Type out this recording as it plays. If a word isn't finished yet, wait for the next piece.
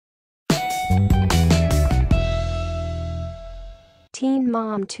Teen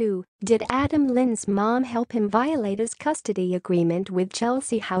Mom 2, did Adam Lynn's mom help him violate his custody agreement with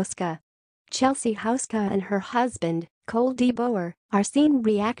Chelsea Houska? Chelsea Houska and her husband, Cole DeBoer, are seen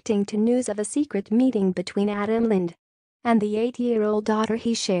reacting to news of a secret meeting between Adam Lynn and the 8-year-old daughter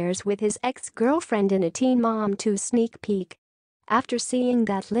he shares with his ex-girlfriend in a Teen Mom 2 sneak peek. After seeing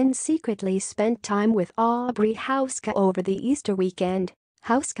that Lynn secretly spent time with Aubrey Houska over the Easter weekend,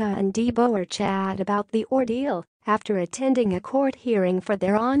 Houska and DeBoer chat about the ordeal after attending a court hearing for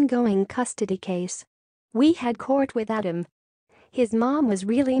their ongoing custody case. "We had court with Adam. His mom was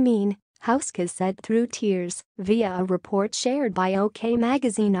really mean," Houska said through tears via a report shared by OK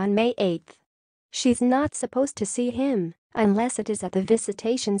Magazine on May 8. "She's not supposed to see him unless it is at the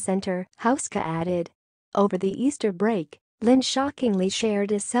visitation center," Houska added. Over the Easter break, Lynn shockingly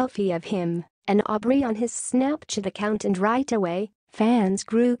shared a selfie of him and Aubrey on his Snapchat account, and right away, fans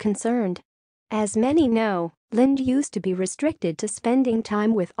grew concerned. As many know, Lynn used to be restricted to spending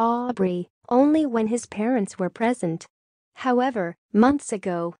time with Aubrey only when his parents were present. However, months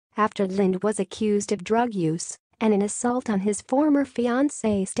ago, after Lynn was accused of drug use and an assault on his former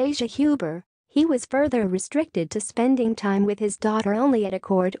fiancée Stacia Huber, he was further restricted to spending time with his daughter only at a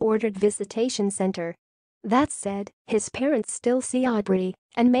court-ordered visitation center. That said, his parents still see Aubrey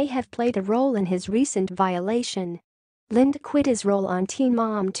and may have played a role in his recent violation. Lynn quit his role on Teen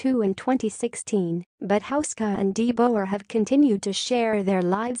Mom 2 in 2016, but Houska and DeBoer have continued to share their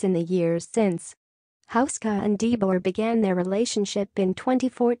lives in the years since. Houska and DeBoer began their relationship in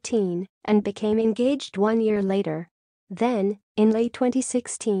 2014 and became engaged 1 year later. Then, in late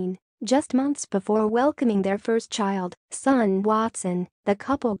 2016, just months before welcoming their first child, son Watson, the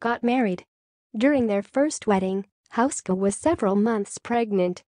couple got married. During their first wedding, Houska was several months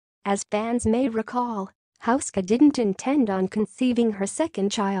pregnant. As fans may recall, Houska didn't intend on conceiving her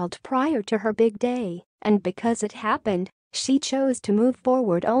second child prior to her big day, and because it happened, she chose to move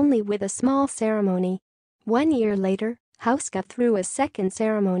forward only with a small ceremony. 1 year later, Houska threw a second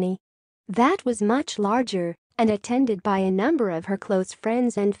ceremony. That was much larger and attended by a number of her close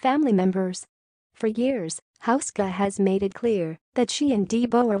friends and family members. For years, Houska has made it clear that she and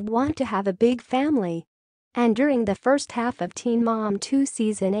DeBoer want to have a big family. And during the first half of Teen Mom 2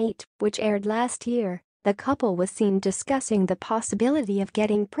 Season 8, which aired last year, the couple was seen discussing the possibility of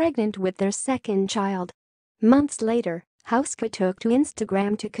getting pregnant with their second child. Months later, Houska took to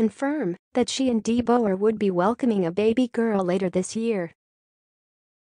Instagram to confirm that she and DeBoer would be welcoming a baby girl later this year.